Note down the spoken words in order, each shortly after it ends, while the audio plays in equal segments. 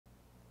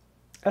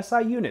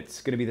SI units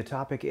is going to be the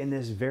topic in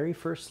this very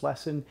first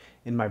lesson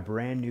in my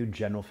brand new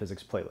general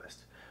physics playlist.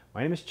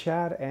 My name is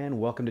Chad and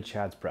welcome to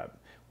Chad's Prep,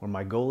 where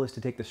my goal is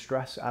to take the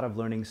stress out of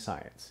learning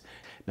science.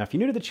 Now, if you're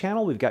new to the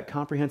channel, we've got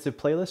comprehensive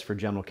playlists for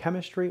general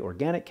chemistry,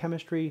 organic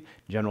chemistry,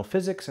 general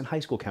physics, and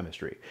high school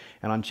chemistry.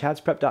 And on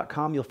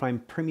chadsprep.com, you'll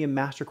find premium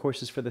master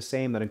courses for the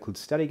same that include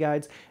study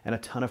guides and a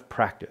ton of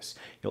practice.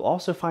 You'll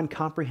also find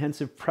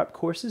comprehensive prep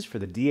courses for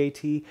the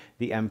DAT,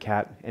 the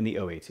MCAT, and the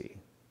OAT.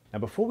 Now,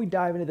 before we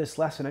dive into this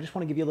lesson, I just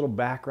want to give you a little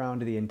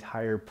background to the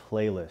entire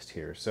playlist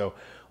here. So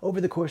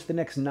over the course of the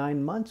next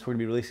 9 months, we're going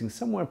to be releasing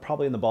somewhere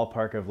probably in the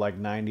ballpark of like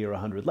 90 or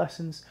 100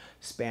 lessons,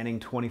 spanning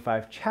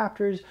 25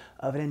 chapters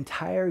of an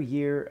entire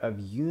year of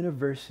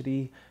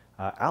university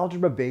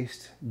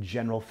algebra-based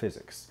general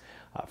physics.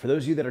 For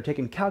those of you that are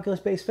taking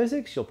calculus-based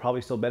physics, you'll probably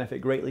still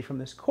benefit greatly from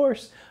this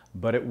course,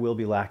 but it will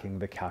be lacking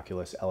the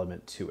calculus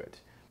element to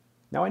it.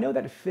 Now, I know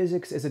that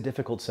physics is a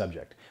difficult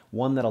subject,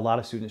 one that a lot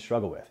of students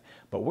struggle with,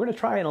 but we're going to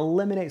try and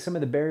eliminate some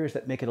of the barriers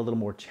that make it a little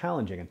more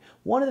challenging. And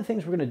one of the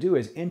things we're going to do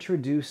is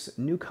introduce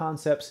new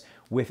concepts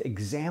with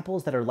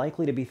examples that are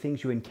likely to be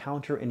things you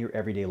encounter in your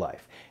everyday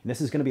life. And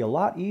this is going to be a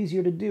lot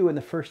easier to do in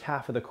the first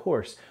half of the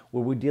course,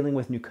 where we're dealing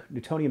with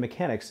Newtonian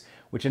mechanics,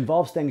 which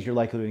involves things you're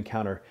likely to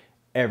encounter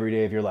every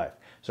day of your life.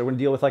 So we're going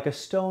to deal with like a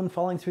stone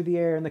falling through the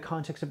air in the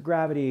context of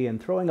gravity,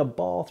 and throwing a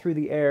ball through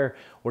the air,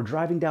 or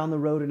driving down the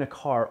road in a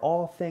car,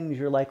 all things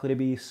you're likely to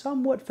be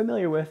somewhat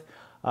familiar with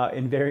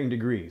in varying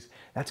degrees.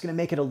 That's going to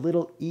make it a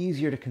little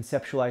easier to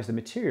conceptualize the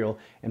material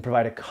and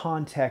provide a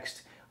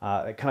context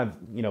that kind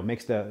of,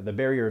 makes the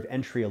barrier of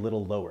entry a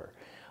little lower.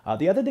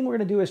 The other thing we're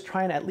going to do is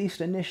try and at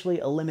least initially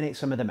eliminate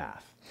some of the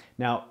math.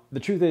 Now, the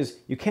truth is,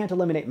 you can't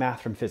eliminate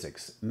math from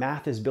physics.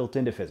 Math is built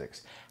into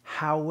physics.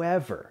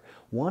 However,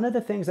 one of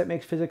the things that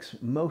makes physics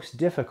most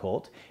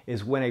difficult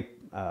is when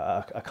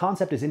a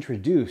concept is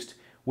introduced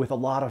with a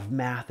lot of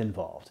math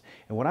involved.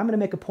 And what I'm going to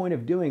make a point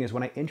of doing is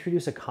when I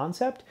introduce a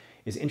concept,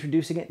 is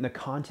introducing it in the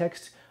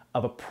context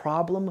of a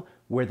problem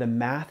where the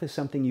math is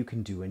something you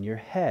can do in your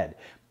head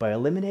by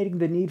eliminating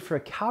the need for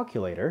a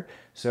calculator.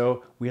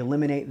 So we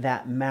eliminate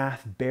that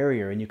math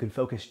barrier and you can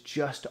focus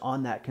just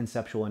on that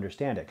conceptual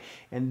understanding.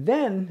 And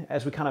then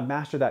as we kind of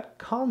master that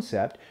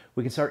concept,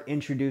 we can start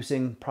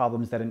introducing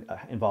problems that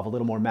involve a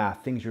little more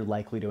math, things you're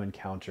likely to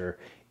encounter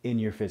in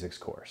your physics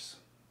course.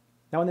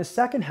 Now, in the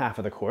second half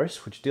of the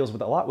course, which deals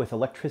with a lot with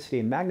electricity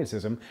and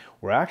magnetism,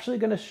 we're actually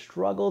going to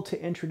struggle to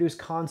introduce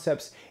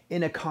concepts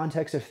in a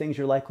context of things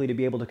you're likely to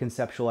be able to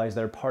conceptualize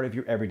that are part of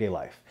your everyday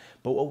life.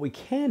 But what we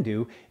can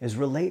do is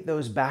relate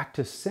those back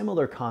to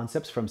similar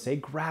concepts from, say,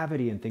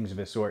 gravity and things of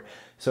this sort.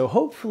 So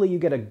hopefully you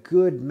get a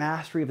good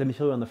mastery of the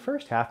material in the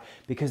first half,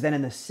 because then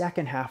in the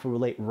second half we'll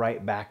relate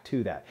right back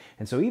to that.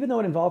 And so even though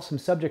it involves some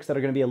subjects that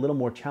are going to be a little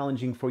more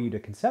challenging for you to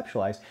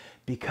conceptualize,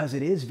 because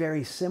it is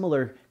very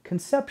similar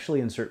conceptually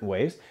in certain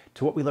ways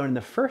to what we learned in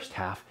the first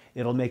half,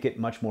 it'll make it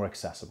much more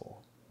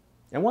accessible.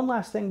 And one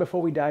last thing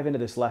before we dive into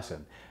this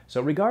lesson.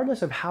 So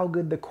regardless of how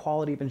good the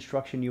quality of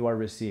instruction you are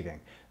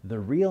receiving, the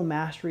real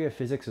mastery of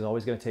physics is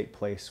always going to take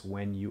place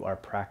when you are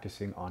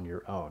practicing on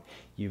your own.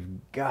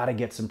 You've got to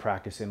get some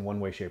practice in one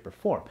way, shape, or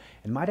form.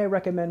 And might I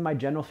recommend my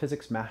General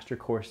Physics Master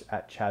course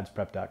at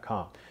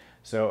chadsprep.com.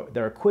 So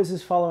there are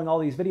quizzes following all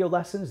these video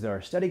lessons, there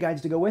are study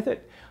guides to go with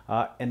it,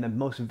 and the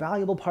most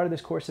valuable part of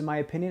this course, in my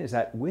opinion, is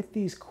that with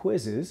these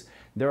quizzes,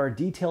 there are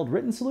detailed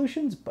written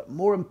solutions, but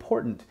more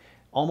important,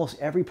 almost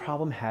every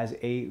problem has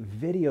a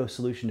video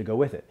solution to go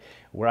with it,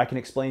 where I can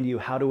explain to you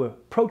how to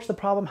approach the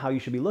problem, how you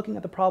should be looking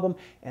at the problem,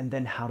 and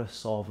then how to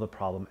solve the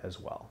problem as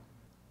well.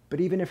 But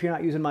even if you're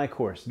not using my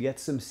course, get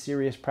some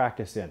serious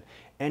practice in.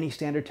 Any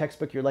standard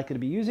textbook you're likely to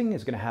be using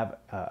is going to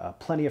have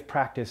plenty of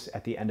practice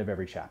at the end of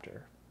every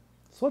chapter.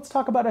 So let's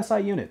talk about SI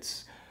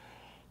units.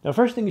 Now,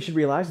 first thing you should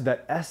realize is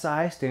that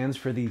SI stands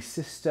for the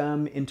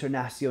Système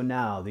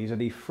International. These are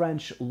the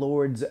French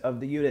lords of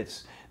the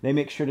units. They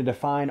make sure to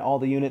define all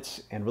the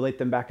units and relate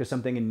them back to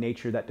something in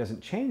nature that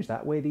doesn't change.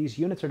 That way, these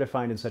units are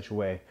defined in such a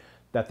way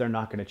that they're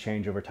not going to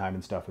change over time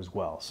and stuff as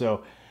well.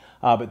 So,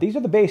 but these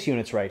are the base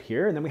units right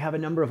here, and then we have a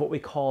number of what we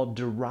call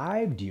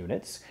derived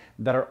units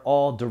that are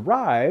all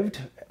derived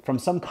from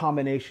some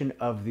combination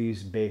of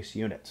these base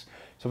units.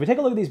 So if we take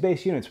a look at these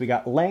base units, we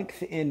got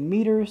length in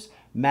meters,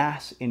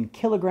 mass in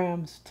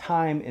kilograms,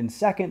 time in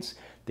seconds,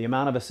 the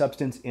amount of a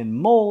substance in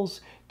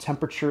moles,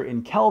 temperature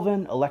in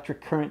Kelvin, electric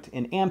current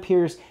in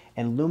amperes,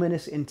 and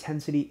luminous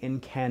intensity in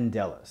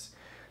candelas.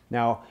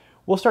 Now,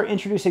 we'll start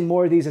introducing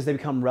more of these as they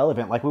become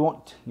relevant. Like, we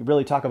won't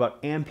really talk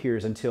about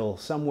amperes until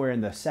somewhere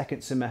in the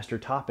second semester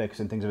topics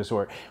and things of the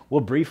sort.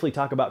 We'll briefly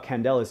talk about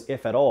candelas,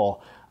 if at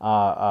all,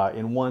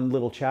 in one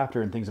little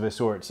chapter and things of the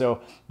sort.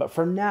 So, but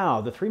for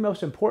now, the three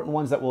most important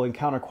ones that we'll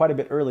encounter quite a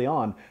bit early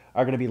on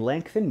are going to be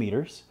length in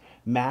meters,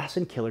 mass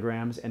in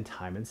kilograms, and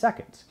time in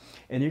seconds.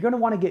 And you're going to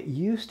want to get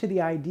used to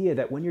the idea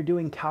that when you're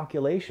doing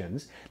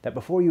calculations, that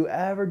before you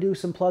ever do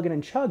some plugging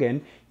and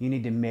chugging, you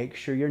need to make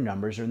sure your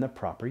numbers are in the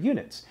proper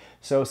units.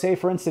 So say,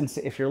 for instance,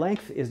 if your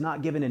length is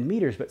not given in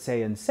meters, but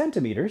say in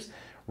centimeters,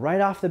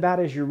 right off the bat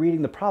as you're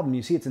reading the problem,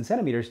 you see it's in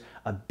centimeters,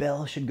 a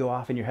bell should go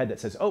off in your head that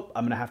says, oh,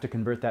 I'm going to have to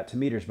convert that to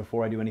meters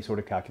before I do any sort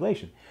of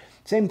calculation.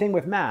 Same thing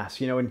with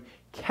mass. You know, in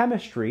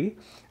chemistry,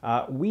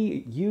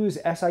 we use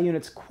SI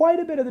units quite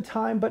a bit of the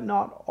time, but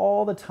not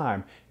all the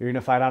time. You're going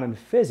to find out in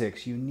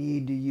physics, you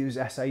need to use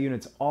SI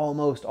units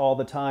almost all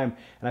the time.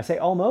 And I say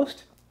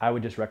almost, I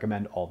would just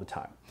recommend all the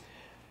time.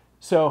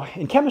 So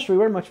in chemistry,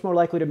 we're much more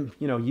likely to,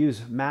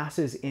 use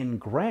masses in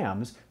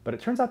grams, but it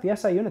turns out the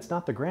SI unit's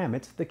not the gram,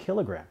 it's the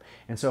kilogram.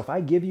 And so if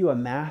I give you a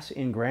mass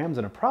in grams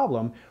in a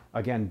problem,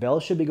 again,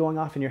 bells should be going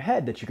off in your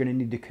head that you're going to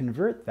need to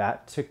convert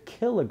that to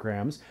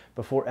kilograms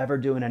before ever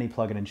doing any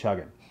plugging and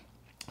chugging.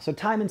 So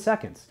time in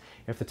seconds.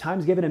 If the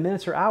time's given in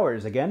minutes or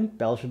hours, again,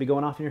 bells should be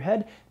going off in your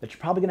head that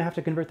you're probably going to have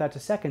to convert that to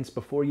seconds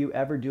before you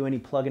ever do any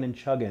plugging and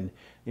chugging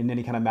in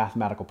any kind of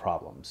mathematical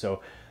problem.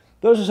 So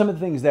those are some of the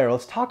things there.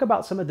 Let's talk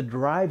about some of the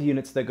derived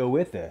units that go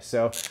with this.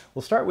 So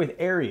we'll start with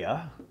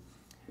area.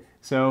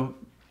 So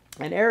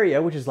an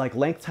area, which is like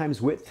length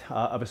times width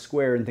of a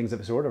square and things of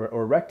the sort, or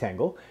a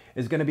rectangle,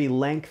 is going to be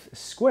length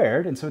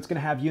squared. And so it's going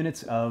to have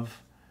units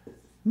of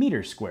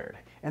meters squared.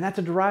 And that's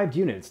a derived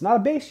unit. It's not a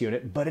base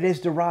unit, but it is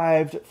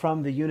derived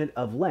from the unit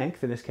of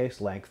length, in this case,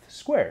 length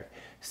squared.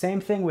 Same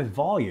thing with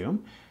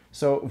volume.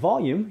 So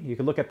volume, you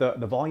can look at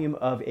the volume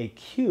of a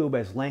cube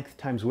as length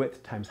times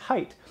width times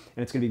height,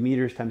 and it's going to be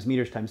meters times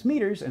meters times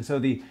meters. And so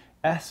the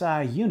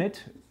SI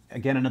unit,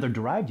 again, another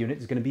derived unit,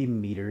 is going to be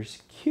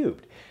meters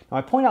cubed. Now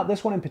I point out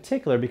this one in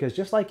particular because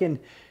just like in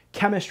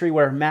chemistry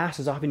where mass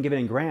is often given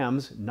in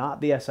grams,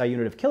 not the SI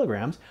unit of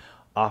kilograms,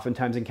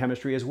 oftentimes in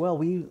chemistry as well,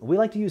 we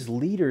like to use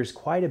liters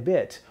quite a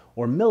bit,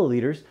 or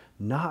milliliters,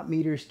 not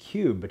meters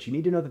cubed. But you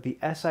need to know that the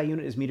SI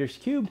unit is meters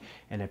cubed,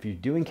 and if you're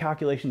doing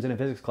calculations in a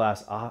physics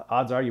class,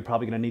 odds are you're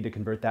probably going to need to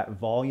convert that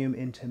volume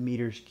into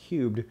meters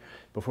cubed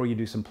before you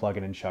do some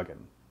plugging and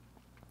chugging.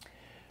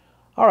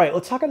 All right,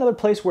 let's talk another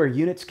place where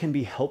units can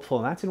be helpful,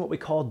 and that's in what we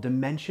call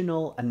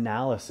dimensional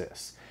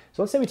analysis.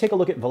 So let's say we take a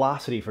look at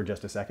velocity for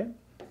just a second.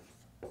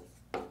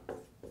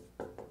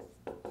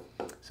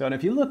 So, and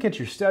if you look at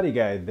your study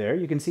guide there,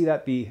 you can see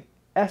that the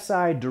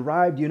SI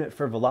derived unit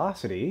for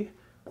velocity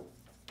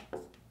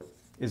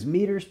is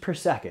meters per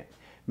second.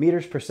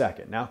 Meters per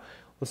second. Now,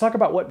 let's talk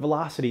about what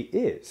velocity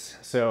is.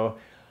 So,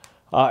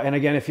 and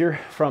again, if you're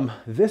from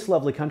this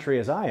lovely country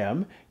as I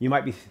am, you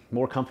might be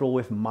more comfortable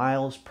with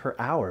miles per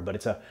hour, but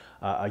it's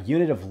a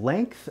unit of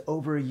length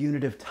over a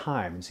unit of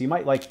time. So you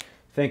might like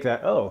think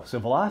that, oh, so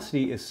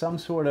velocity is some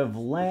sort of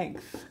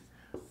length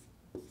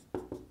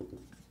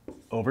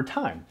over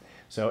time.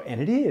 So,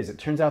 and it is. It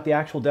turns out the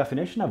actual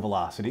definition of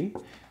velocity,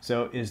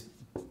 so is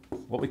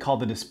what we call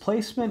the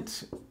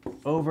displacement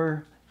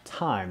over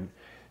time.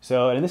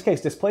 So in this case,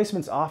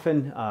 displacement's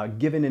often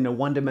given in a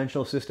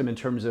one-dimensional system in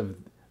terms of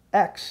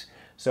x.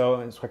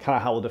 So it's kind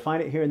of how we'll define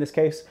it here in this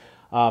case.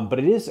 But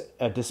it is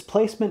a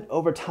displacement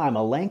over time,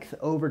 a length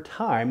over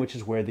time, which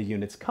is where the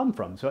units come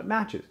from. So it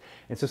matches.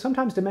 And so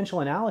sometimes dimensional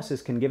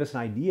analysis can give us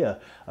an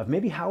idea of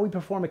maybe how we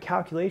perform a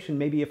calculation,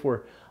 maybe if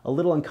we're a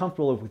little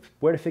uncomfortable with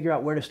where to figure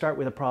out where to start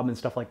with a problem and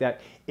stuff like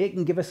that, it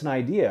can give us an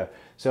idea.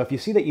 So if you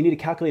see that you need to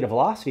calculate a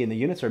velocity and the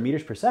units are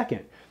meters per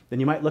second, then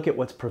you might look at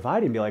what's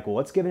provided and be like, well,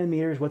 what's given in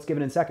meters, what's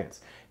given in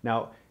seconds?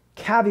 Now,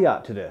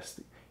 caveat to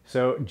this.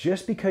 So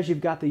just because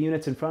you've got the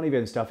units in front of you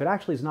and stuff, it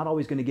actually is not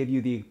always going to give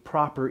you the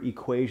proper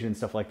equation and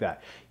stuff like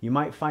that. You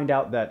might find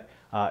out that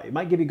it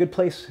might give you a good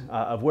place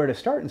of where to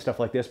start and stuff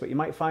like this, but you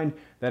might find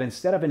that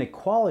instead of an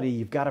equality,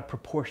 you've got a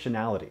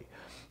proportionality.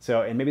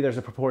 So, and maybe there's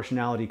a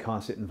proportionality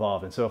constant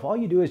involved. And so if all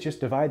you do is just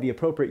divide the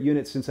appropriate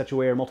units in such a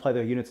way or multiply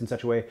the units in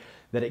such a way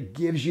that it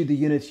gives you the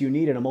units you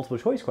need in a multiple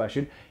choice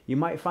question, you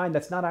might find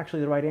that's not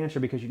actually the right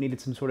answer because you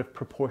needed some sort of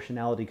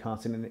proportionality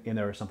constant in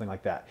there or something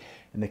like that.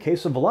 In the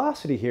case of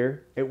velocity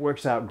here, it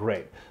works out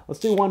great. Let's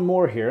do one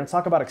more here. Let's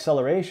talk about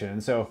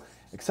acceleration. So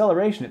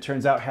acceleration, it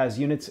turns out, has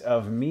units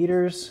of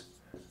meters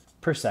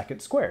per second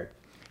squared.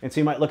 And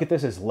so you might look at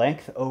this as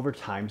length over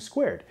time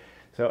squared.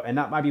 So, and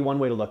that might be one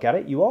way to look at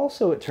it. You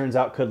also, it turns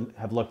out, could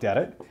have looked at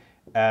it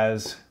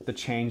as the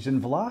change in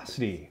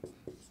velocity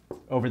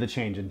over the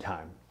change in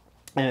time.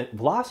 And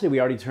velocity we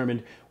already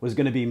determined was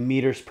going to be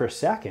meters per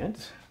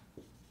second.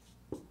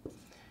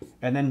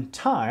 And then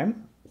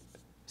time,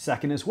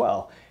 second as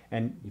well.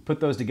 And you put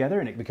those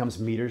together and it becomes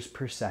meters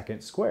per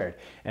second squared.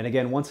 And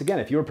again, once again,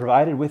 if you were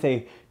provided with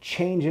a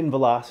change in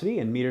velocity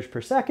in meters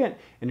per second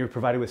and you're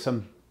provided with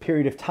some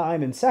period of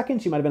time in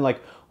seconds, you might have been like,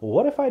 well,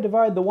 what if I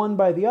divide the one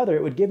by the other?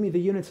 It would give me the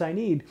units I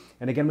need.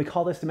 And again, we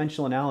call this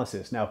dimensional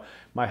analysis. Now,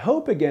 my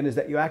hope again is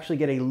that you actually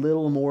get a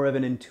little more of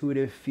an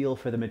intuitive feel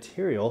for the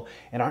material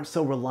and aren't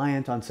so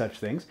reliant on such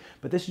things.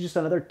 But this is just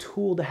another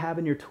tool to have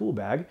in your tool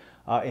bag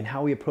in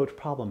how we approach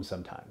problems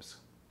sometimes.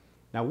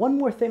 Now, one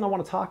more thing I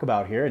want to talk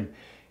about here, and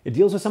it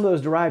deals with some of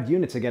those derived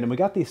units again, and we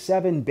got these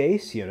 7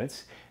 base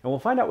units, and we'll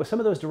find out with some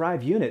of those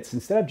derived units,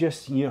 instead of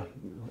just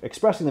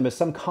expressing them as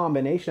some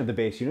combination of the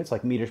base units,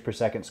 like meters per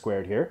second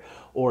squared here,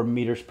 or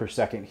meters per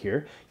second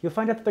here, you'll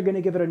find out that they're going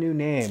to give it a new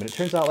name. And it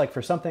turns out, like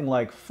for something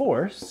like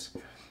force,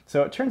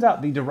 so it turns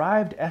out the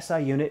derived SI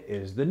unit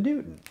is the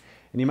Newton.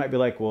 And you might be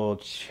like, well,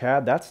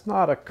 Chad, that's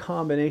not a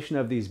combination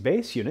of these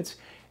base units.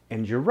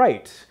 And you're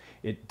right.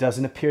 It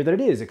doesn't appear that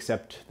it is,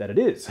 except that it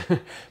is.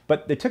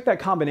 But they took that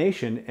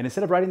combination, and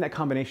instead of writing that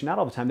combination out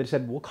all the time, they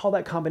said, we'll call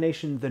that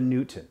combination the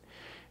Newton.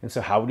 And so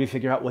how would we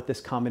figure out what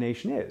this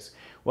combination is?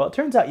 Well, it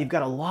turns out you've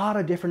got a lot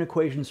of different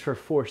equations for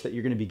force that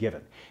you're going to be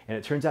given. And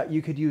it turns out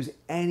you could use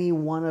any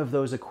one of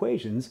those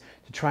equations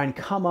to try and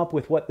come up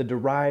with what the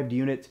derived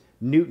unit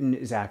Newton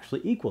is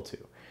actually equal to.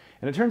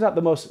 And it turns out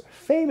the most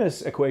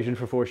famous equation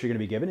for force you're going to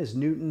be given is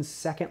Newton's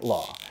second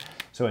law.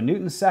 So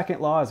Newton's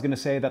second law is going to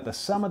say that the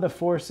sum of the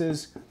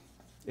forces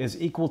is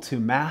equal to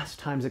mass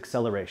times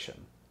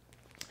acceleration.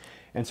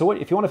 And so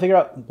if you want to figure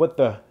out what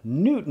the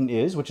Newton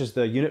is, which is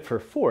the unit for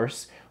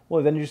force,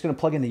 well, then you're just going to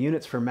plug in the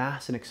units for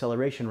mass and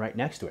acceleration right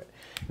next to it.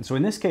 And so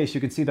in this case, you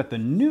can see that the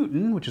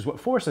Newton, which is what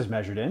force is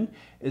measured in,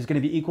 is going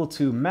to be equal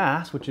to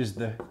mass, which is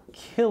the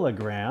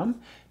kilogram,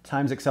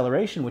 times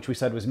acceleration, which we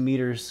said was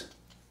meters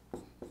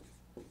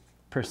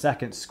per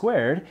second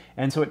squared.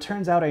 And so it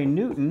turns out a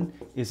Newton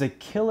is a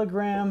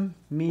kilogram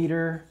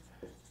meter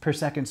per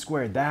second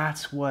squared.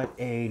 That's what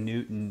a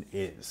Newton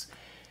is.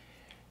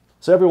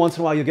 So every once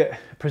in a while you'll get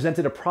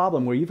presented a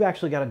problem where you've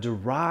actually got to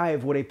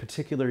derive what a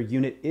particular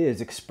unit is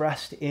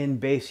expressed in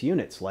base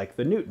units, like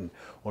the Newton,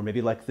 or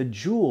maybe like the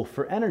joule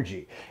for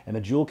energy. And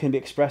the joule can be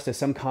expressed as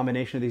some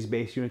combination of these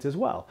base units as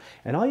well.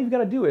 And all you've got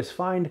to do is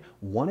find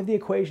one of the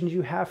equations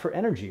you have for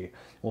energy.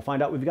 We'll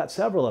find out we've got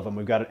several of them.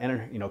 We've got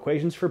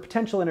equations for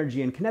potential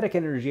energy and kinetic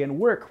energy and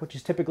work, which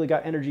has typically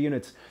got energy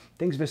units,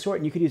 things of the sort.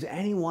 And you could use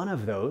any one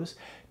of those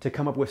to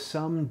come up with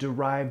some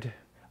derived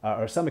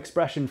or some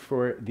expression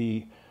for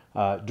the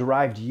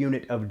derived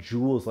unit of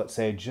joules, let's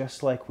say,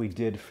 just like we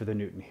did for the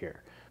Newton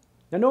here.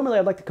 Now, normally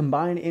I'd like to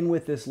combine in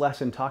with this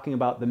lesson talking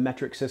about the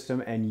metric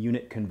system and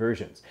unit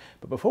conversions.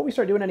 But before we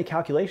start doing any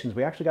calculations,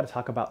 we actually got to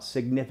talk about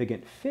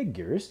significant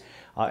figures.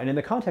 And in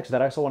the context of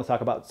that, I also want to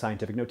talk about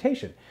scientific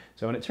notation.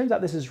 So, and it turns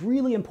out this is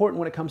really important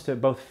when it comes to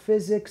both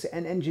physics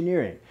and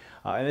engineering.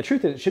 And the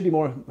truth is, it should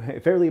be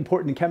fairly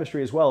important in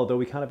chemistry as well, though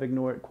we kind of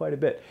ignore it quite a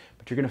bit.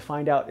 But you're going to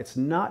find out it's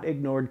not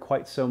ignored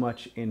quite so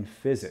much in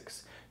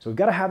physics. So we've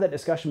got to have that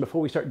discussion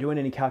before we start doing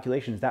any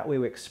calculations. That way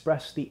we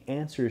express the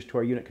answers to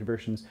our unit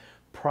conversions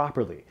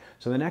properly.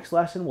 So in the next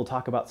lesson, we'll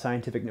talk about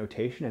scientific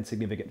notation and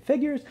significant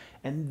figures,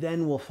 and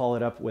then we'll follow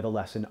it up with a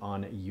lesson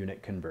on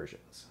unit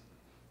conversions.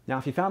 Now,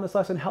 if you found this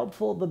lesson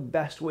helpful, the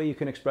best way you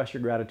can express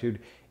your gratitude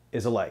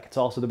is a like. It's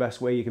also the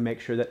best way you can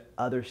make sure that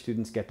other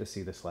students get to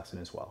see this lesson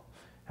as well.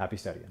 Happy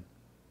studying.